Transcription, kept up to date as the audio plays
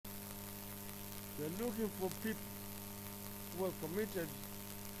They're looking for people who are committed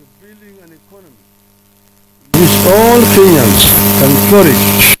to building an economy in which all Kenyans can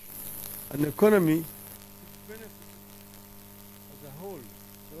flourish, an economy which benefits as a whole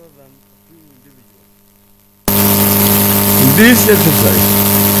rather than a few individuals. In this exercise,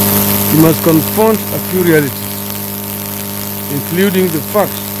 we must confront a few realities, including the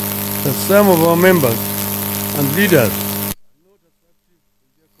fact that some of our members and leaders are not as active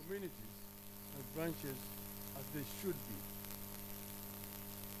in their communities and branches as they should be.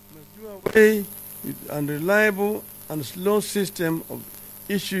 We must do away with an unreliable and slow system of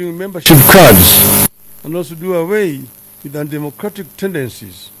issuing membership cards, and also do away with undemocratic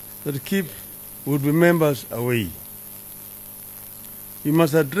tendencies that keep would-be members away. We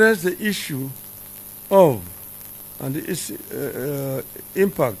must address the issue of and its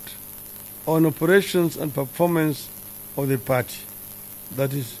impact on operations and performance of the party,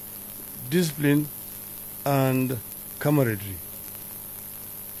 that is, discipline and camaraderie.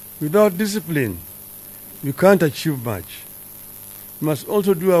 Without discipline, you can't achieve much. You must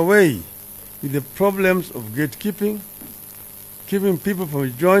also do away with the problems of gatekeeping, keeping people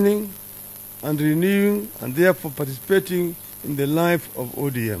from joining and renewing and therefore participating in the life of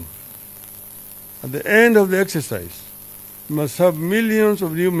ODM. At the end of the exercise, we must have millions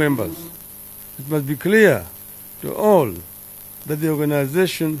of new members. It must be clear to all that the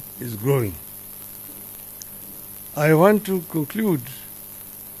organization is growing. I want to conclude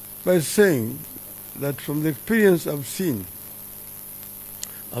by saying that from the experience I've seen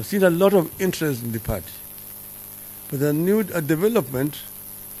a lot of interest in the party, but a new development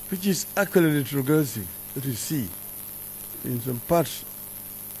which is actually retrogressive that we see in some parts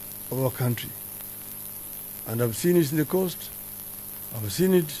of our country. And I've seen it in the coast, I've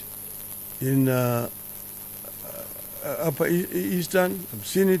seen it in Upper Eastern, I've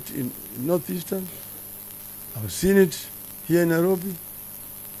seen it in Northeastern, I've seen it here in Nairobi,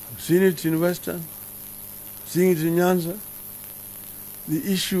 I've seen it in Western, I've seen it in Nyanza.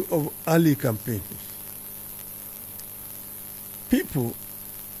 The issue of early campaigns. People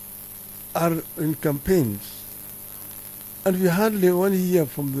are in campaigns, and we hardly 1 year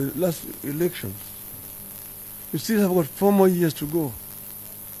from the last elections. We still have got 4 more years to go.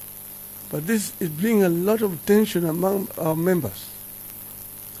 But this is bringing a lot of tension among our members.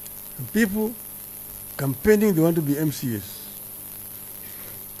 And people campaigning, they want to be MCAs.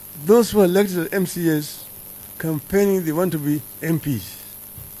 Those who are elected as MCAs campaigning, they want to be MPs.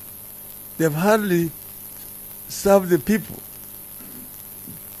 They have hardly served the people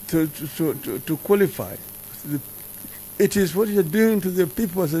to qualify. It is what you're doing to the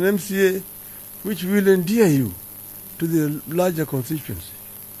people as an MCA which will endear you to the larger constituency.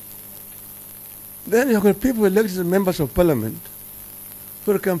 Then you've got people elected as members of parliament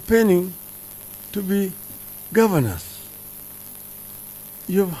who are campaigning to be governors.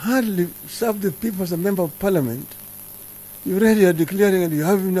 You've hardly served the people as a member of parliament. You already are declaring and you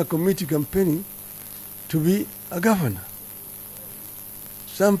have in a committee campaigning to be a governor.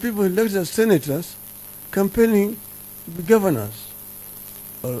 Some people elected as senators campaigning to be governors,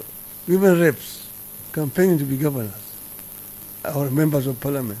 or women reps campaigning to be governors, or members of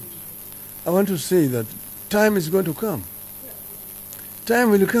parliament. I want to say that time is going to come. Time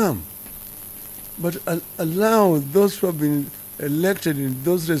will come. But allow those who have been elected in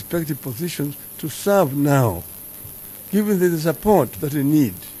those respective positions to serve now, giving them the support that they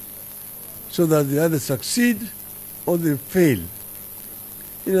need, so that they either succeed or they fail.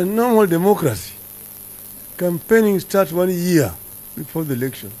 In a normal democracy, campaigning starts 1 year before the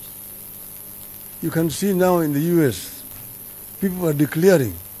elections. You can see now in the US, people are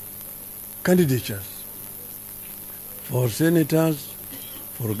declaring candidatures for senators,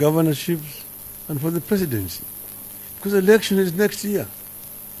 for governorships, and for the presidency. Because the election is next year.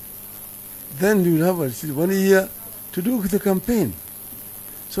 Then you will have 1 year to do with the campaign.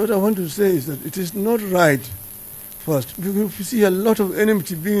 So what I want to say is that it is not right first. We see a lot of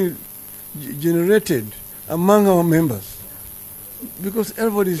enmity being generated among our members, because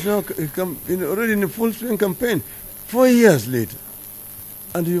everybody is now already in a full swing campaign 4 years later.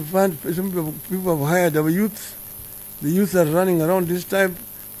 And you find some people have hired our youth. The youth are running around this time,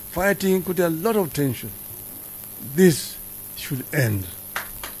 fighting, put a lot of tension. This should end.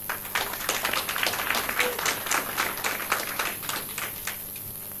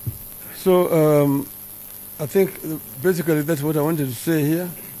 So I think basically that's what I wanted to say here.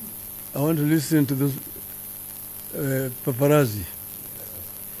 I want to listen to those paparazzi.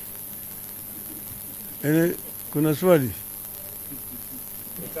 Kuna swali?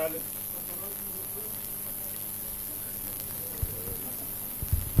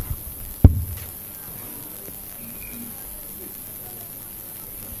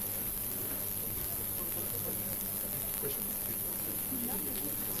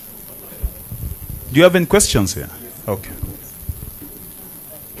 Do you have any questions here? Okay.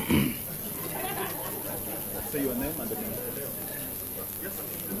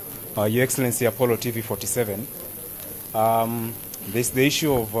 Your Excellency, Apollo TV 47. There's the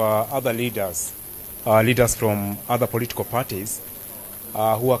issue of other leaders, leaders from other political parties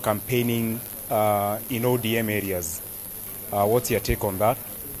who are campaigning in ODM areas. What's your take on that?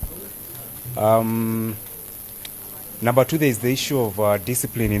 Number two, there is the issue of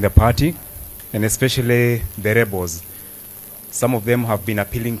discipline in the party, and especially the rebels. Some of them have been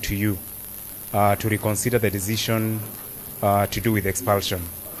appealing to you to reconsider the decision to do with expulsion.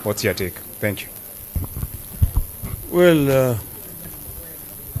 What's your take? Thank you. Well,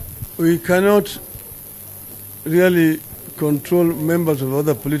 we cannot really control members of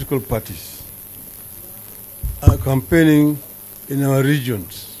other political parties campaigning in our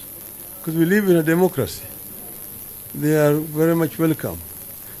regions, because we live in a democracy. They are very much welcome,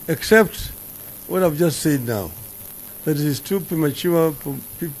 except what I've just said now, that it is too premature for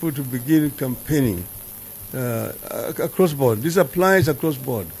people to begin campaigning across board. This applies across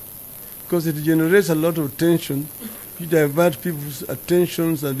board because it generates a lot of tension. You divert people's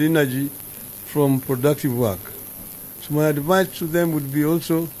attentions and energy from productive work. So my advice to them would be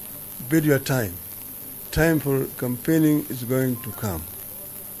also bid your time. Time for campaigning is going to come.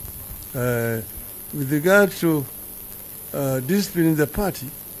 With regard to discipline in the party,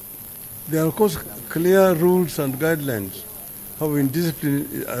 there are of course clear rules and guidelines how we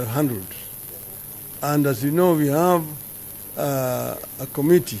discipline are handled. And as you know, we have a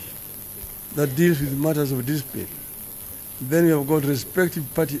committee that deals with matters of discipline. Then we have got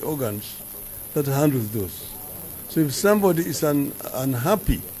respective party organs that handle those. So if somebody is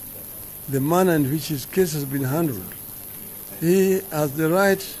unhappy, the manner in which his case has been handled, he has the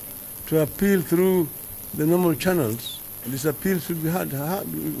right to appeal through the normal channels, and this appeal should be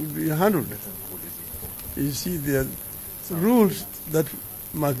handled. You see, there are rules that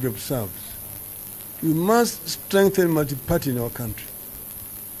must be observed. We must strengthen multi-party in our country.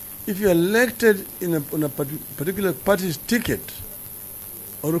 If you are elected on a particular party's ticket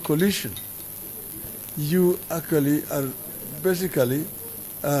or a coalition, you actually are basically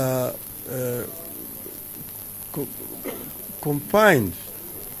confined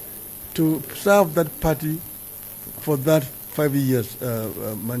to serve that party for that 5 years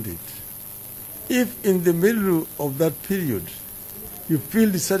mandate. If in the middle of that period you feel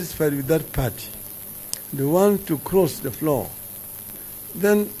dissatisfied with that party, they want to cross the floor,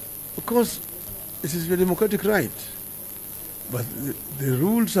 then of course it is your democratic right. But the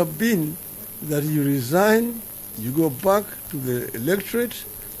rules have been that you resign, you go back to the electorate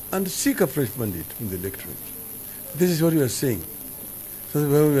and seek a fresh mandate from the electorate. This is what we are saying. So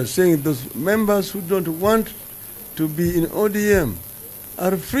we are saying those members who don't want to be in ODM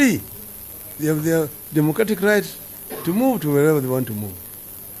are free. They have their democratic rights to move to wherever they want to move.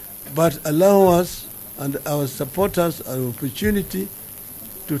 But allow us and our supporters an opportunity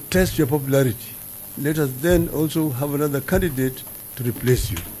to test your popularity. Let us then also have another candidate to replace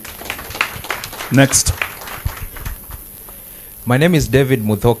you. Next. My name is David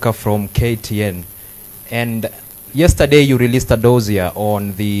Muthoka from KTN. And yesterday you released a dossier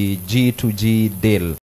on the G2G deal.